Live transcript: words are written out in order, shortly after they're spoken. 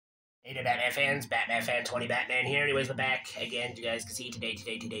Hey there, Batman fans. Batman fan 20 Batman here. Anyways, we're back again. You guys can see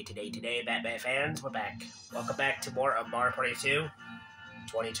today, Batman fans, we're back. Welcome back to more of Mario Party 2.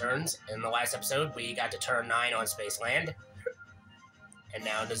 20 turns. In the last episode, we got to turn 9 on Spaceland. And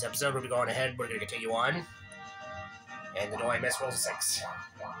now in this episode, we'll be going ahead. We're going to continue on. And the door I missed rolls a 6.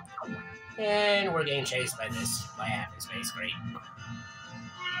 And we're getting chased by Hypnospace. Great.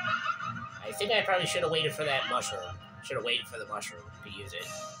 I think I probably should have waited for that mushroom. Should have waited for the mushroom to use it.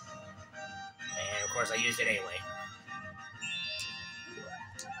 And of course I used it anyway.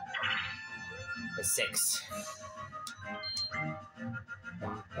 A 6.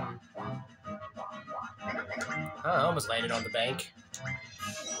 Oh, I almost landed on the bank.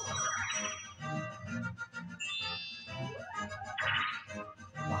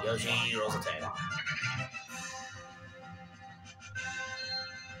 Yoshi rolls a 10.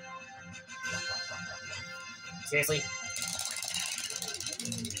 Seriously?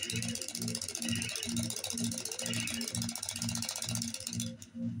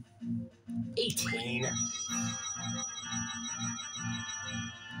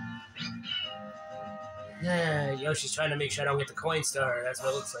 Yoshi's trying to make sure I don't get the coin star. That's what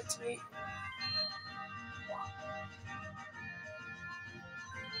it looks like to me.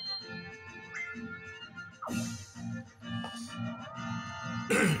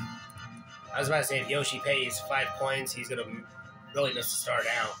 I was about to say, if Yoshi pays 5 coins, he's gonna really miss the star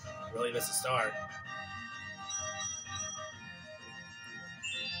now. Really miss the star.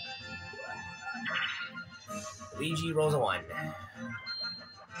 Luigi rolls a 1.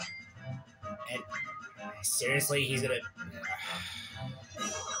 And seriously, he's gonna...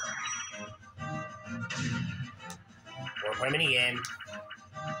 More for a mini game.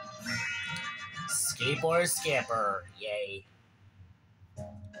 Skateboard Scamper. Yay.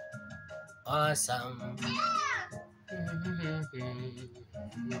 Awesome.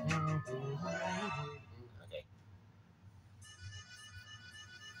 Okay.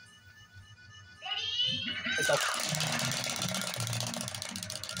 Let's go.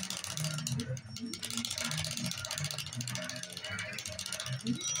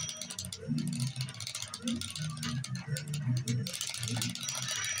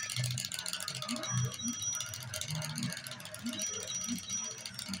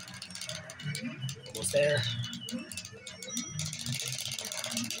 Almost there.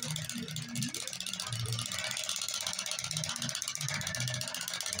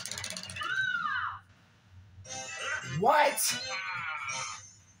 What?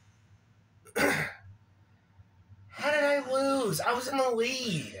 How did I lose? I was in the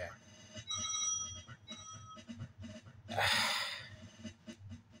lead.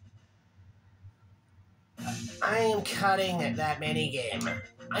 I am cutting that minigame.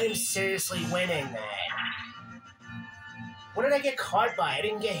 I am seriously winning that. What did I get caught by? I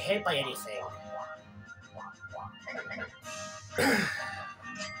didn't get hit by anything.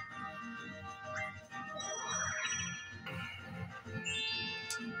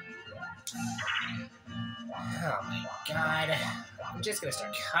 Oh my god. I'm just gonna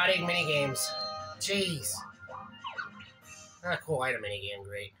start cutting minigames. Jeez. Ah, cool item minigame,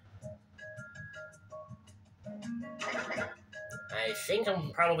 great. I think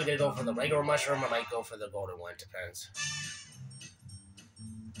I'm probably gonna go for the regular mushroom. I might go for the golden one, depends.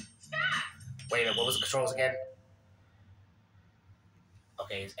 Wait a minute, what was the controls again?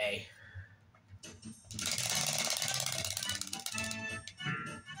 Okay, it's A.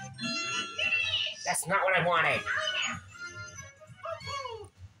 That's not what I wanted!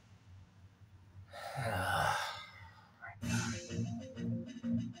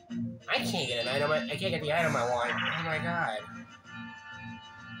 I can't get an item. I can't get the item I want. Oh my god.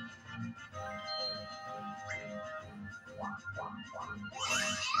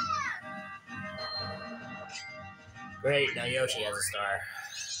 Great, now Yoshi has a star.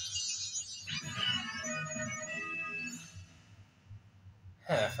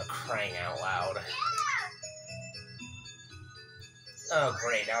 For crying out loud. Oh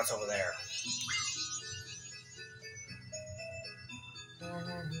great, now it's over there.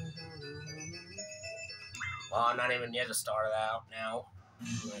 Well, I'm not even near the star out now.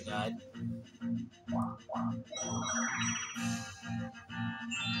 Oh my god.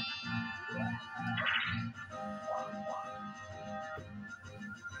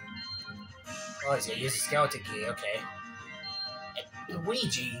 Oh, he's gonna use the skeleton key, okay. And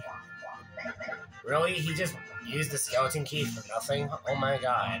Luigi? Really? He just used the skeleton key for nothing? Oh my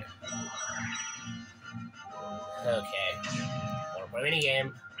god. Okay. More mini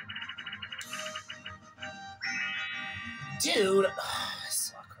game. Dude!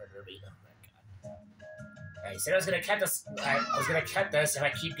 Sucker derby. Oh my god. I said I was gonna cut this. I was gonna cut this if I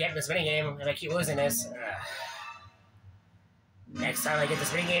keep getting this minigame. If I keep losing this. Next time I get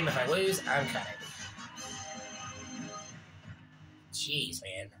this minigame, if I lose, I'm cutting. Jeez,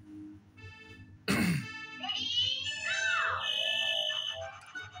 man.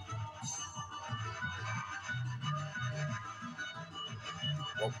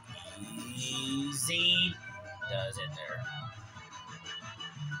 Well, easy does it there.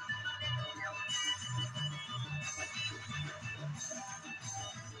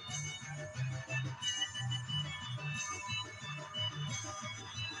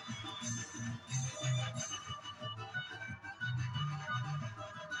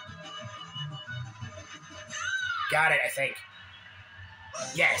 Got it, I think.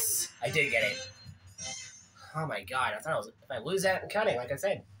 Yes, I did get it. Oh my god, I thought I was. If I lose that, I'm cutting, like I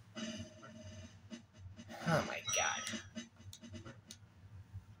said. Oh my god.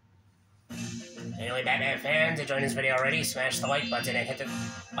 Anyway, Batman fans, if you joined this video already, smash the like button and hit the.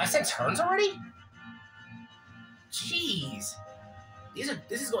 I said turns already? Jeez.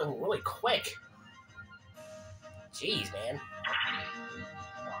 This is going really quick. Jeez, man.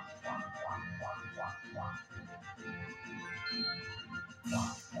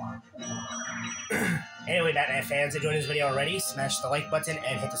 Anyway, Batman fans, if you joined this video already, smash the like button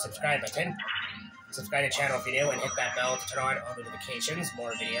and hit the subscribe button. Subscribe to the channel if you're new and hit that bell to turn on all notifications,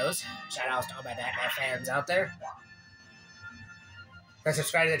 more videos. Shout out to all my Batman fans out there. And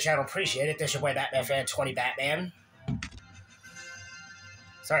subscribe to the channel, appreciate it. This is your boy Batman Fan 20 Batman.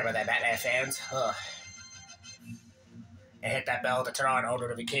 Sorry about that, Batman fans. Ugh. And hit that bell to turn on all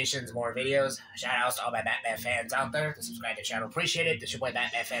notifications, more videos. Shout outs to all my Batman fans out there. Subscribe to the channel, appreciate it. This is your boy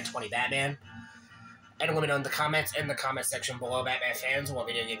Batman Fan 20 Batman. And let me know in the comments section below, Batman fans, what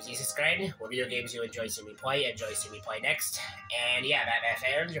video games you subscribe, what video games you enjoy seeing me play next. And yeah, Batman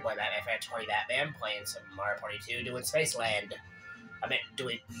fans, your boy Batman Fan 20 Batman, playing some Mario Party 2, doing Spaceland. I meant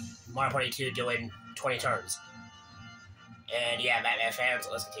doing Mario Party 2, doing 20 turns. And yeah, Batman fans,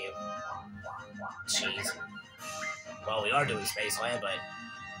 let's continue. Jeez. Well, we are doing Spaceland, but...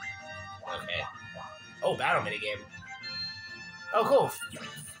 Okay. Oh, battle minigame. Oh, cool.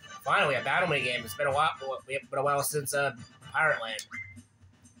 Finally, a battle minigame. It's been a while since Pirate Land.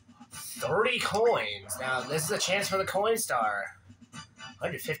 30 coins. Now, this is a chance for the Coin Star.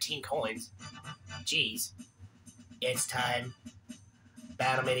 115 coins. Jeez. It's time.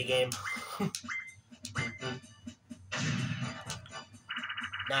 Battle minigame.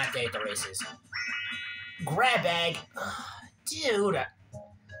 Not day at the races. Grab bag. Dude.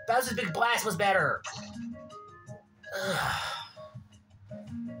 Bowser's Big Blast was better.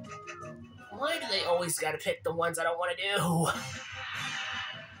 Why do they always gotta pick the ones I don't want to do?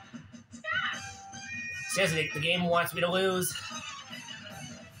 Seriously, the game wants me to lose.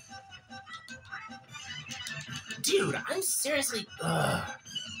 Dude, I'm seriously... How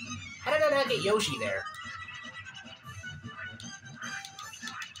did I not get Yoshi there?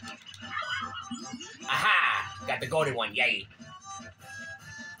 Aha! Got the golden one, yay.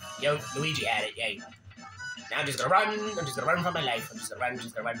 Yo, Luigi had it, yay. Now I'm just gonna run. I'm just gonna run for my life. I'm just gonna run. I'm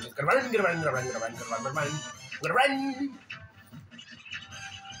just gonna run. I'm just gonna run. I'm gonna run. I'm gonna run. I'm gonna run. I'm gonna run. I'm gonna run.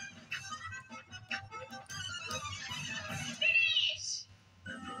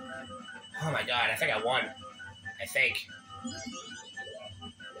 Oh my god! I think I won. I think.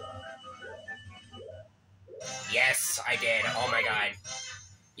 Yes, I did. Oh my god!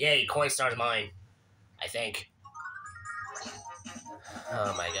 Yay! Coin Star's mine. I think.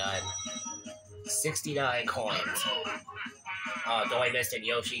 Oh my god. 69 coins. Oh, Doi missed and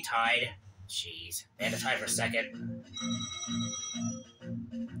Yoshi tied. Jeez. They had to tie for second.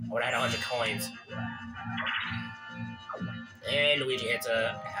 I would have had 100 coins. And Luigi hits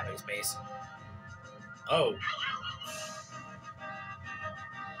a having space. Oh.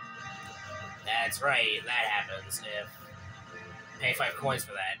 That's right. That happens if... Pay 5 coins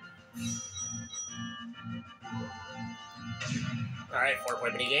for that. Alright,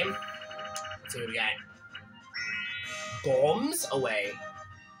 4-point minigame. Let's see what we got. Bombs away.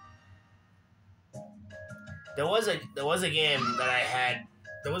 There was a game that I had.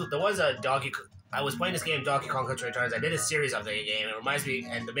 There was a Donkey. I was playing this game, Donkey Kong Country Returns. I did a series of the game. It reminds me,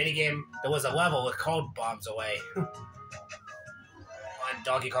 and the minigame, there was a level called Bombs Away. On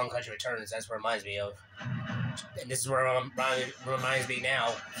Donkey Kong Country Returns, that's what it reminds me of. And this is where it reminds me now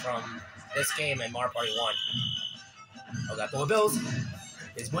from this game and Mario Party 1. Oh, got bullet bills.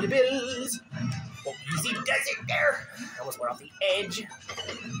 There's bullet bills. Oh, easy does it there. I almost went off the edge.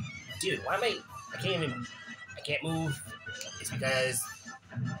 Dude, why am I can't move. It's because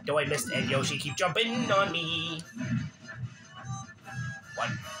Doi missed and Yoshi keep jumping on me.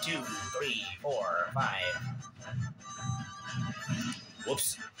 1, 2, 3, 4, 5.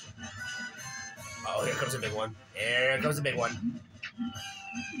 Whoops. Oh, here comes a big one. Here comes a big one.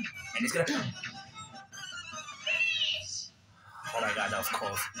 And he's gonna... Oh my god, that was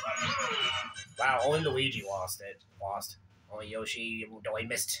close. Wow, only Luigi lost it. Only Yoshi, though he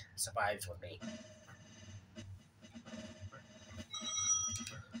missed, survives with me.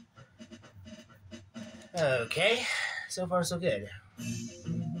 Okay, so far so good.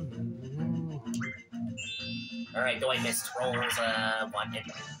 Alright, though I missed rolls, 1.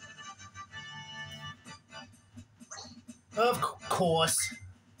 Of course.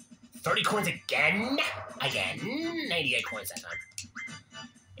 30 coins again? Again? 98 coins that time.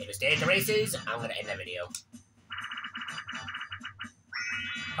 It was day at the races. I'm gonna end that video.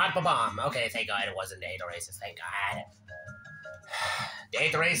 Pop a bomb. Okay, thank God it wasn't day at the races. Thank God. Day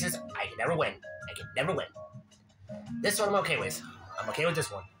at the races, I can never win. I can never win. This one I'm okay with. I'm okay with this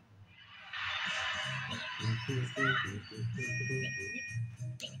one.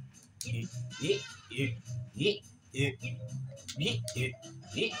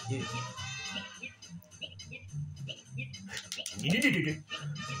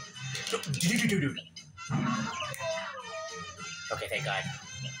 Okay, thank God.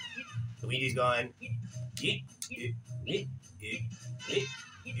 Luigi's gone.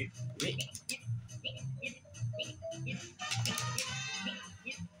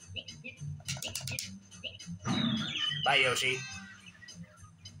 Bye, Yoshi.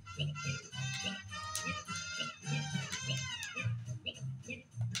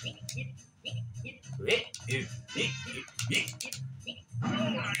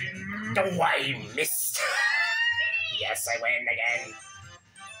 Oh, I missed. Yes, I win again.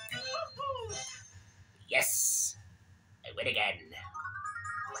 Yes, I win again.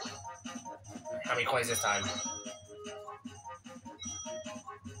 How many coins this time?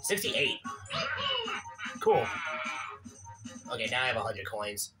 68. Cool. Okay, now I have 100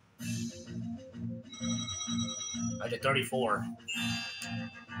 coins. 134.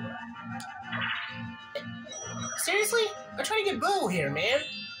 Seriously? I'm trying to get Boo here, man.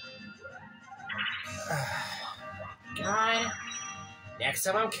 God. Next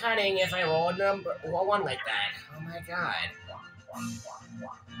time I'm cutting if I roll a one like that. Oh my God.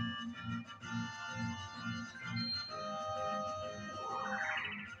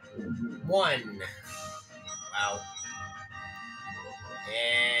 One. Wow.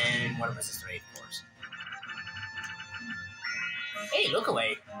 And one of us is 3, of course. Hey, look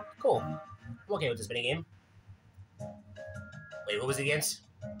away. Cool. I'm okay with this minigame. Wait, what was it against?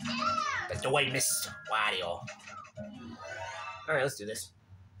 That's the way Miss Wario. Alright, let's do this.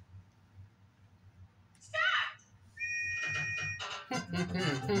 Stop!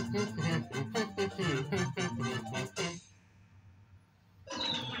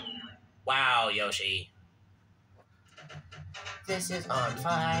 Wow, Yoshi. This is on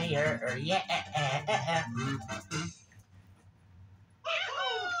fire, yeah.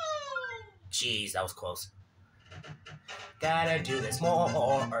 Jeez, that was close. Gotta do this more,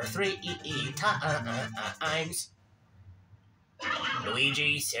 or 3 times.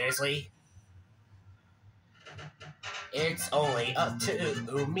 Luigi, seriously? It's only up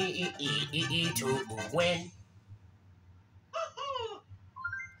to me to win.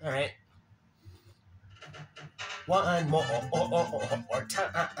 Alright. One more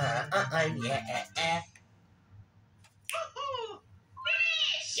time, yeah.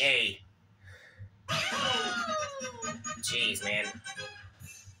 Yay. Jeez, man.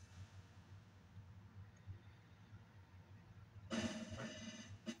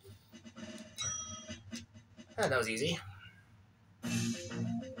 Oh, that was easy.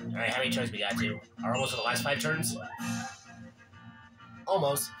 Alright, how many turns we got to? Are almost to the last 5 turns?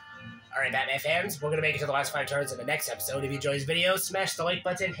 Almost. Alright, Batman fans, we're going to make it to the last 5 turns in the next episode. If you enjoyed this video, smash the like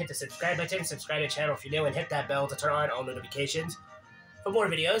button, hit the subscribe button, subscribe to the channel if you're new, and hit that bell to turn on all notifications for more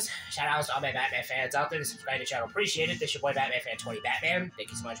videos. Shout outs to all my Batman fans out there to subscribe to the channel. Appreciate it. This is your boy Batman Fan 20 Batman.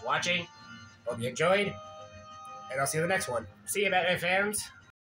 Thank you so much for watching. Hope you enjoyed. And I'll see you in the next one. See you, Batman fans.